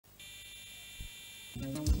What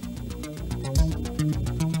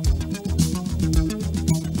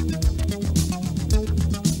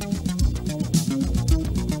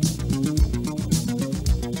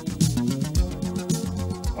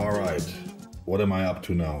am I up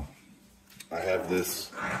to now? I have this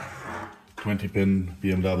 20-pin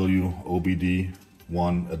BMW OBD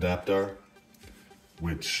 1 adapter,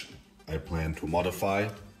 which I plan to modify.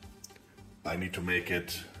 I need to make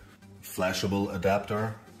it flashable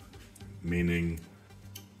adapter, meaning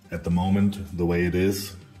at the moment, the way it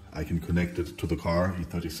is, I can connect it to the car,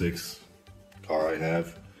 E36 car I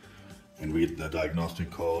have, and read the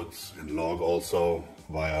diagnostic codes and log also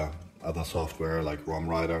via other software like ROM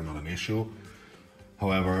Writer, not an issue.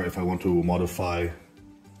 However, if I want to modify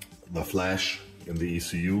the flash in the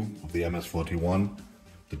ECU of the MS41,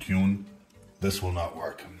 the tune, this will not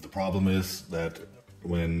work. The problem is that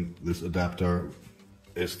when this adapter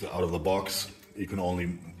is out of the box, you can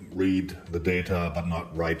only read the data but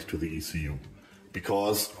not write to the ECU.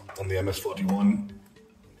 Because on the MS41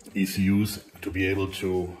 ECUs, to be able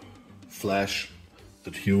to flash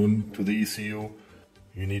the tune to the ECU,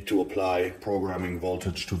 you need to apply programming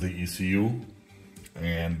voltage to the ECU.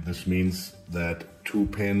 And this means that 2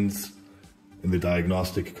 pins in the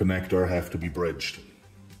diagnostic connector have to be bridged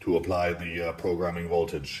to apply the programming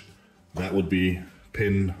voltage. That would be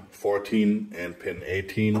pin 14 and pin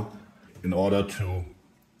 18 in order to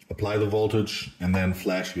apply the voltage and then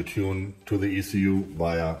flash your tune to the ECU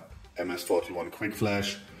via MS41 Quick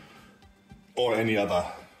Flash or any other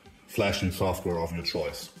flashing software of your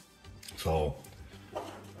choice. So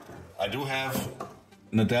I do have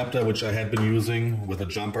an adapter which I had been using with a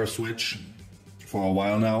jumper switch for a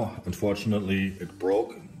while now. Unfortunately, it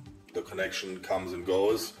broke. The connection comes and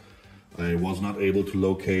goes. I was not able to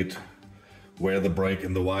locate where the break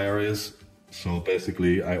in the wire is. So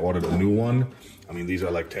basically I ordered a new one. I mean, these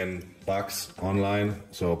are like $10 online,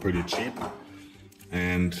 so pretty cheap.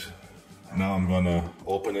 And now I'm gonna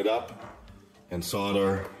open it up and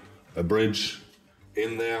solder a bridge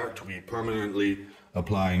in there to be permanently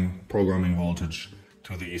applying programming voltage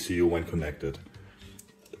to the ECU when connected.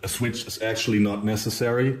 A switch is actually not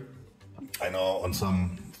necessary. I know on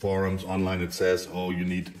some forums online it says, oh, you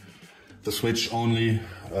need the switch only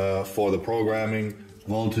for the programming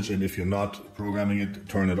voltage, and if you're not programming it,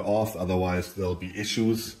 turn it off, otherwise there'll be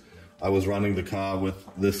issues. I was running the car with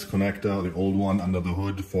this connector, the old one, under the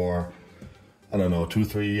hood for, I don't know,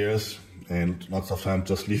 2-3 years, and lots of times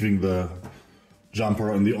just leaving the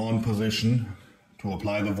jumper in the on position to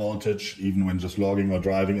apply the voltage, even when just logging or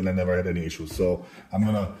driving, and I never had any issues. So I'm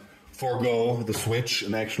gonna forego the switch,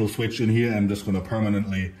 an actual switch in here. I'm just gonna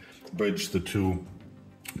permanently bridge the 2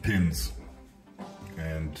 pins.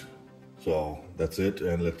 And so that's it,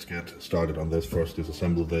 and let's get started on this. First,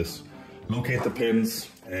 disassemble this, locate the pins,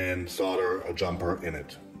 and solder a jumper in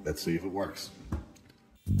it. Let's see if it works.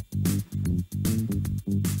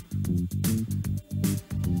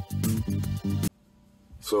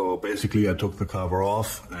 So basically I took the cover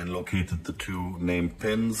off and located the 2 named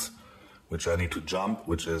pins, which I need to jump,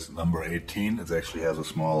 which is number 18. It actually has a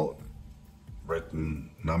small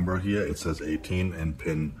written number here. It says 18, and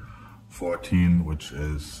pin 14, which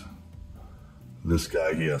is this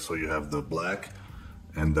guy here. So you have the black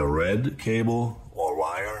and the red cable or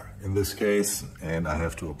wire in this case, and I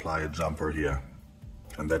have to apply a jumper here.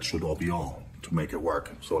 And that should all be all to make it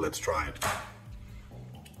work. So let's try it.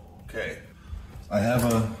 Okay. I have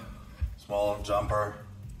a small jumper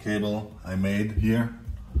cable I made here,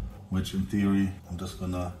 which in theory I'm just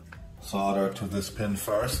gonna solder to this pin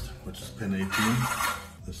first, which is pin 18.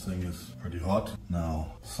 This thing is pretty hot.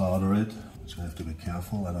 Now solder it, which I have to be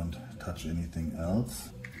careful I don't touch anything else.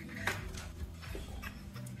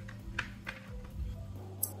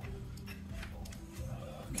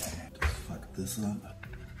 Okay, just fuck this up.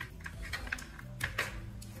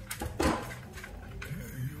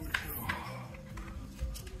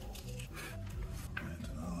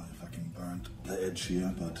 Edge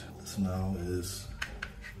here, but this now is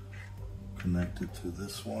connected to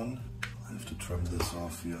this one. I have to trim this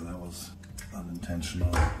off here. That was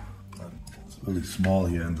unintentional, but it's really small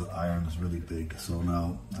here and the iron is really big. So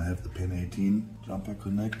now I have the pin 18 jumper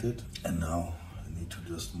connected, and now I need to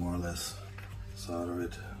just more or less solder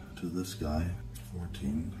it to this guy,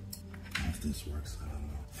 14. If this works, I don't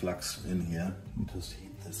know. Flux in here, and just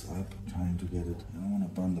heat this up, trying to get it. I don't want to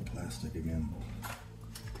burn the plastic again.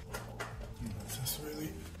 This is really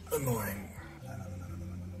annoying.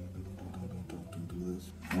 Don't do this.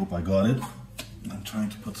 Hope I got it. I'm trying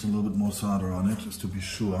to put a little bit more solder on it just to be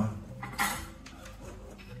sure.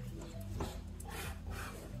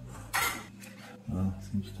 Well,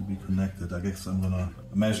 seems to be connected. I guess I'm gonna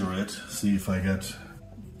measure it, see if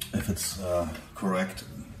it's correct.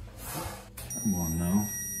 Come on now.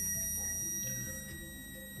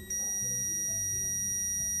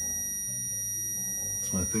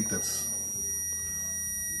 So I think that's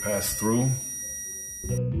passed through.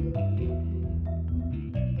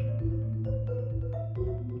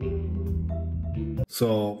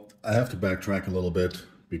 So I have to backtrack a little bit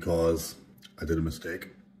because I did a mistake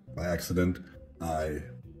by accident. I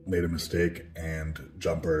made a mistake and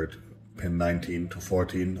jumpered pin 19 to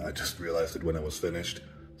 14. I just realized it when I was finished.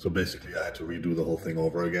 So basically I had to redo the whole thing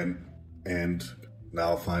over again. And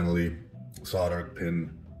now finally soldered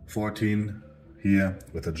pin 14 here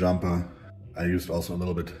with a jumper. I used also a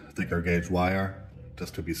little bit thicker gauge wire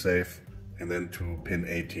just to be safe. And then to pin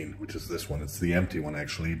 18, which is this one. It's the empty one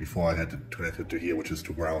actually, before I had to connect it to here, which is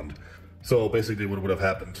to ground. So basically what would have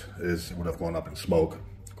happened is it would have gone up in smoke,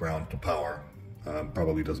 ground to power.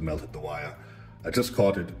 Probably just melted the wire. I just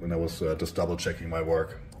caught it when I was just double checking my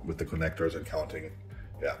work with the connectors and counting.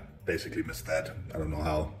 Yeah, basically missed that. I don't know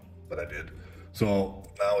how, but I did. So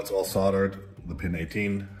now it's all soldered, the pin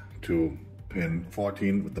 18 to pin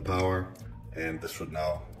 14 with the power. And this should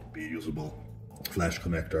now be a usable flash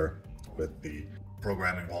connector with the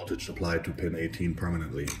programming voltage applied to pin 18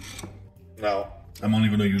 permanently. Now, I'm only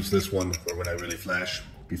going to use this one for when I really flash.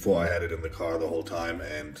 Before I had it in the car the whole time,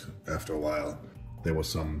 and after a while there was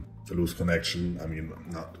some loose connection. I mean, I'm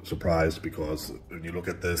not surprised because when you look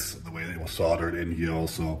at this, the way it was soldered in here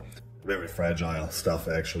also, very fragile stuff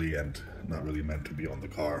actually, and not really meant to be on the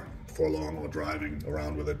car for long or driving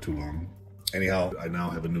around with it too long. Anyhow, I now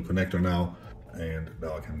have a new connector now, and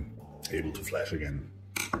now I can able to flash again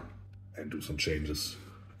and do some changes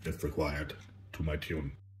if required to my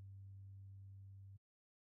tune.